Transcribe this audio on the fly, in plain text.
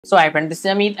So hi friend, this is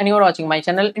Amit and you are watching my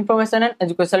channel Information and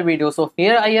Educational Video. So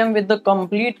here I am with the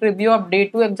complete review of Day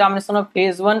 2 examination of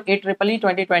Phase 1 AEEE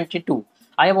 2022.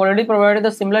 I have already provided the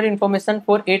similar information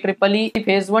for AEEE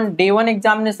Phase 1 Day 1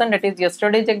 examination, that is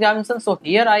yesterday's examination. So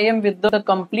here I am with the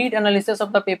complete analysis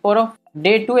of the paper of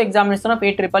Day 2 examination of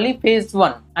AEEE Phase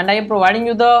 1, and I am providing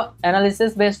you the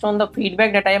analysis based on the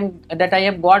feedback that I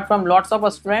have got from lots of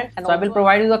students, and so I will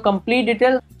provide you the complete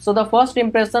detail. So the first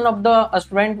impression of the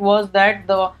student was that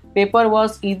the paper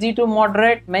was easy to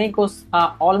moderate. Many questions,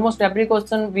 almost every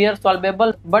question were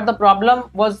solvable, but the problem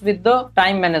was with the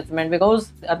time management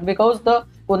because the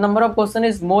number of question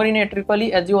is more in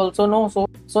AEEE, as you also know.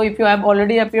 So if you have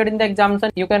already appeared in the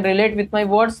examination, you can relate with my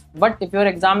words, but if your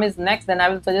exam is next, then I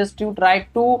will suggest you try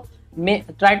to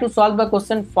solve the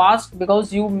question fast,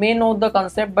 because you may know the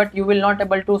concept but you will not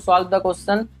able to solve the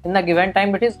question in the given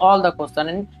time. It is all the question,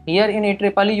 and here in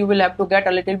AEEE you will have to get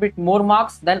a little bit more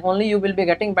marks, then only you will be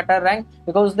getting better rank,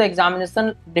 because the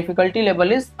examination difficulty level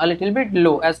is a little bit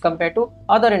low as compared to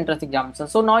other entrance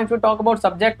examinations. So now if you talk about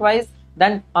subject wise,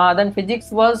 then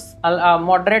physics was a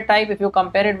moderate type if you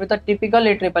compare it with a typical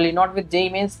AEEE, not with JEE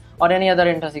Mains or any other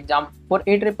entrance exam. For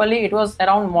AEEE it was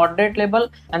around moderate level,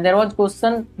 and there was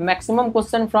maximum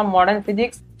question from modern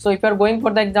physics. So if you are going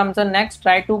for the examination next,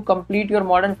 try to complete your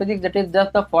modern physics, that is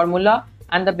just the formula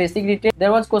and the basic detail. There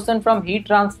was question from heat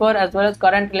transfer as well as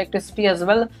current, electricity as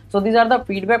well. So these are the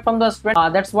feedback from the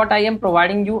student. That's what I am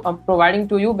providing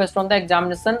to you based on the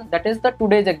examination, that is the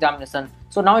today's examination.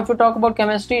 So now if you talk about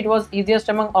chemistry, it was easiest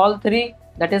among all three,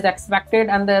 that is expected,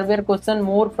 and there were question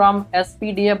more from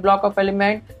SPDF block of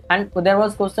element, and there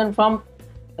was question from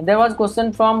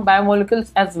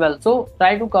biomolecules as well. So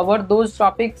try to cover those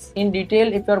topics in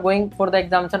detail if you are going for the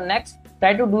examination next.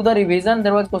 Try to do the revision.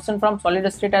 There was question from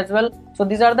solid state as well. So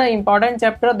these are the important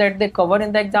chapter that they cover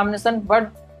in the examination.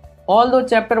 But all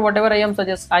those chapter whatever I have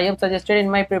suggested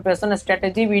in my preparation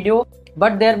strategy video,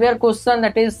 but there were question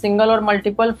that is single or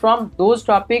multiple from those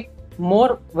topic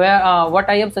more where what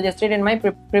I have suggested in my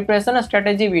preparation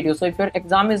strategy video. So if your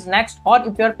exam is next, or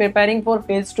if you are preparing for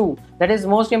phase 2, that is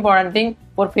most important thing.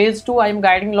 For phase 2 I am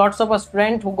guiding lots of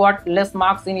students who got less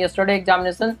marks in yesterday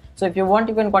examination. So if you want,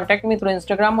 you can contact me through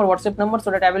Instagram or WhatsApp number, so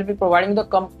that I will be providing the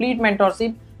complete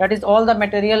mentorship, that is all the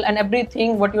material and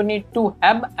everything what you need to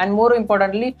have, and more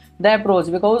importantly the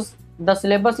approach, because the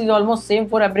syllabus is almost same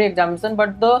for every examination,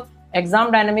 but the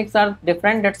exam dynamics are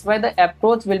different. That's why the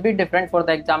approach will be different for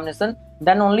the examination.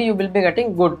 Then only you will be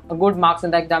getting good marks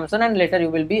in the examination, and later you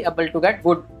will be able to get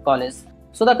good college.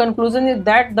 So the conclusion is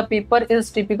that the paper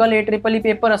is typical AEEE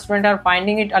paper. Students are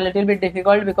finding it a little bit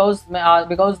difficult because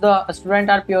the students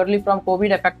are purely from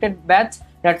COVID affected batch.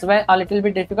 That's why a little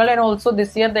bit difficult, and also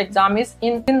this year the exam is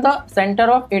in the center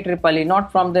of AEEE,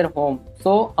 not from their home.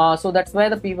 So that's why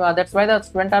the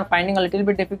students are finding a little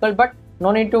bit difficult. But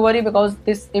no need to worry, because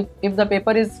if the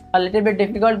paper is a little bit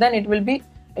difficult, then it will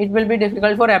be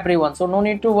difficult for everyone. So no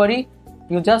need to worry.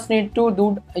 You just need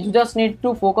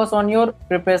to focus on your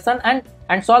preparation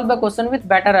and solve the question with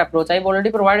better approach. I've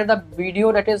already provided the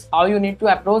video, that is how you need to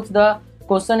approach the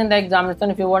question in the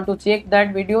examination. If you want to check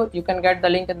that video, you can get the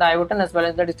link in the I button as well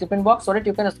as the description box, so that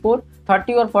you can score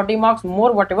 30 or 40 marks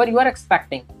more, whatever you are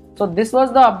expecting. So this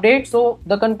was the update. So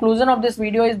the conclusion of this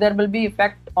video is there will be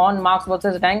effect on marks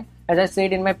versus rank, as I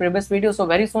said in my previous video. So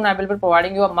very soon I will be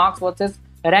providing you a marks versus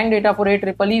rank data for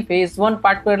AEEE phase 1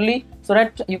 particularly, so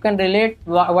that you can relate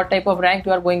what type of rank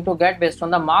you are going to get based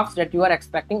on the marks that you are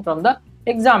expecting from the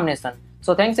examination.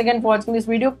 So thanks again for watching this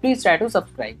video. Please try to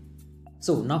subscribe.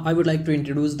 So now I would like to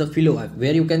introduce the Philo app,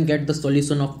 where you can get the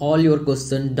solution of all your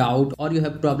question, doubt, or you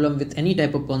have problem with any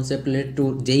type of concept related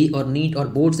to JEE or NIT or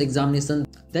boards examination.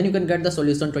 Then you can get the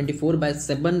solution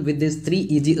 24/7 with these 3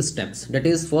 easy steps. That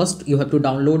is, first you have to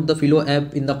download the Philo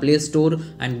app in the Play Store,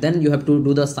 and then you have to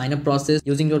do the sign up process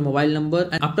using your mobile number,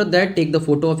 and after that take the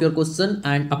photo of your question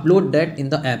and upload that in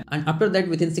the app, and after that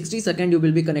within 60 seconds you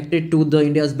will be connected to the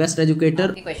India's best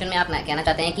educator. Question में आप कहना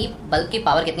चाहते हैं कि bulb की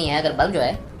power कितनी है। अगर बल्ब जो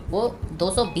है वो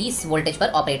 220 वोल्टेज पर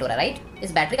ऑपरेट हो रहा है, राइट।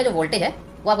 इस बैटरी का जो वोल्टेज है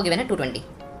वो आपको गिवन है 220।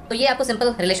 तो ये आपको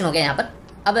सिंपल रिलेशन हो गया यहाँ पर।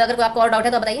 अब अगर कोई आपको और डाउट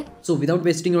है तो बताइए। So without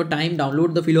wasting your time,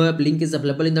 download the Philo app. Link is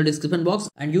available in the description box,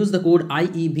 and use the code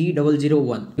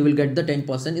IEB001. You will get the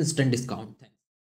 10% instant discount.